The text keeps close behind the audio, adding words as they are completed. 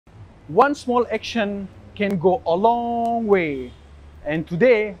one small action can go a long way. And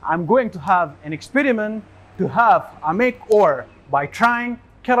today I'm going to have an experiment to have a makeover by trying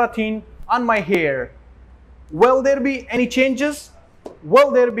keratin on my hair. Will there be any changes?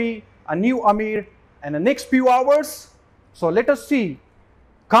 Will there be a new Amir in the next few hours? So let us see.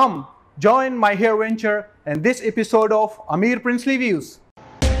 Come join my hair venture in this episode of Amir Princely Views.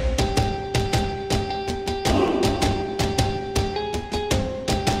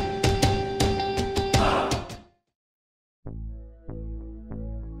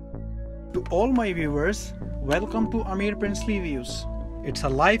 To all my viewers, welcome to Amir Princely Views. It's a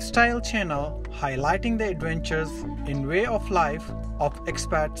lifestyle channel highlighting the adventures in way of life of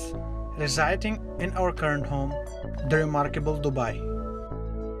expats residing in our current home, the remarkable Dubai.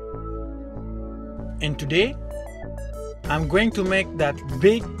 And today, I'm going to make that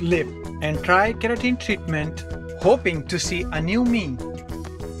big leap and try keratin treatment, hoping to see a new me.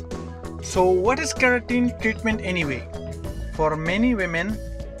 So what is keratin treatment anyway? For many women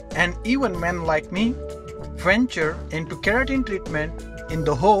and even men like me, venture into keratin treatment in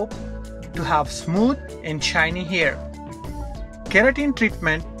the hope to have smooth and shiny hair. Keratin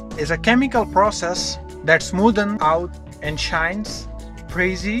treatment is a chemical process that smoothens out and shines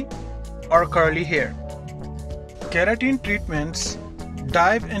frizzy or curly hair. Keratin treatments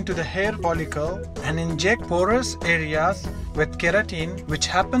dive into the hair follicle and inject porous areas with keratin, which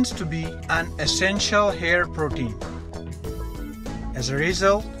happens to be an essential hair protein. As a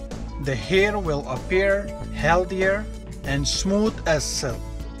result, the hair will appear healthier and smooth as silk.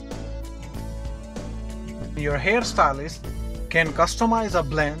 Your hairstylist can customize a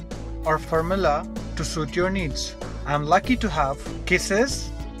blend or formula to suit your needs. I'm lucky to have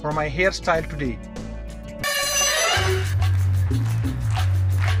kisses for my hairstyle today.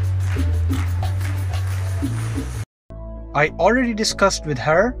 I already discussed with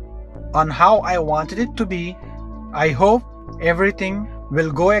her on how I wanted it to be. I hope everything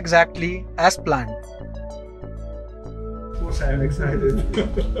will go exactly as planned. Of course, I am excited.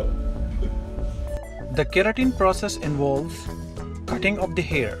 The keratin process involves cutting of the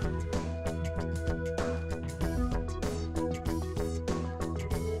hair.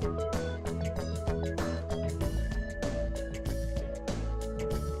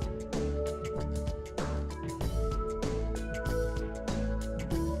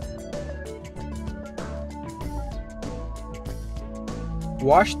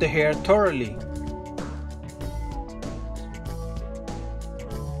 Wash the hair thoroughly.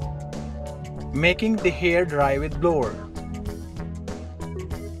 Making the hair dry with blower.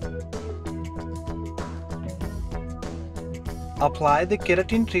 Apply the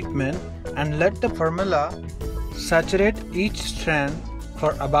keratin treatment and let the formula saturate each strand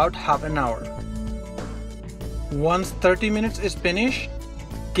for about half an hour. Once 30 minutes is finished,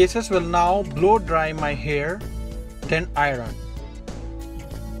 kisses will now blow dry my hair, then iron.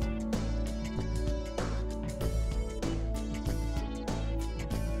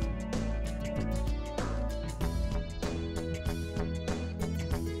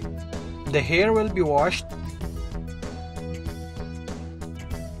 The hair will be washed.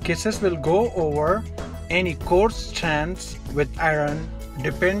 Kisses will go over any coarse strands with iron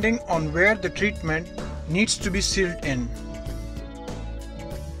depending on where the treatment needs to be sealed in.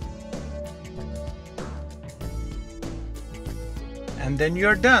 And then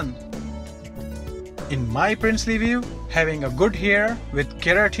you're done. In my princely view, having a good hair with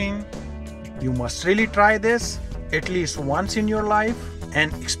keratin, you must really try this at least once in your life and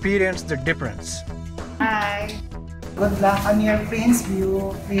experience the difference. Hi! Good luck on your Prince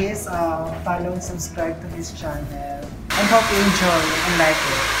View. Please follow and subscribe to this channel. And hope you enjoy and like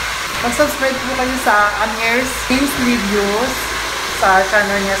it. Mag-subscribe po kayo sa Amir's Princely Views sa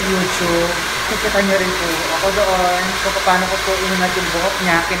channel niya sa YouTube. Kikita niyo rin po ako doon kung paano ko po inunad yung buhok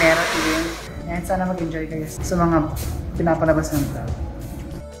niya, kineratin. And sana mag-enjoy kayo sa mga pinapalabas ng vlog.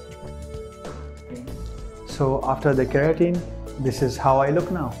 So after the keratin, this is how I look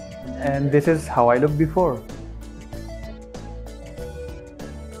now, and this is how I looked before.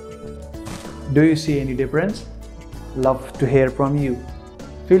 Do you see any difference? Love to hear from you.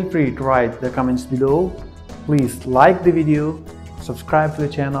 Feel free to write the comments below. Please like the video, subscribe to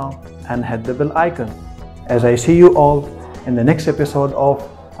the channel, and hit the bell icon. As I see you all in the next episode of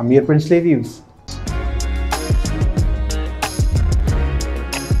Amir Princely Views.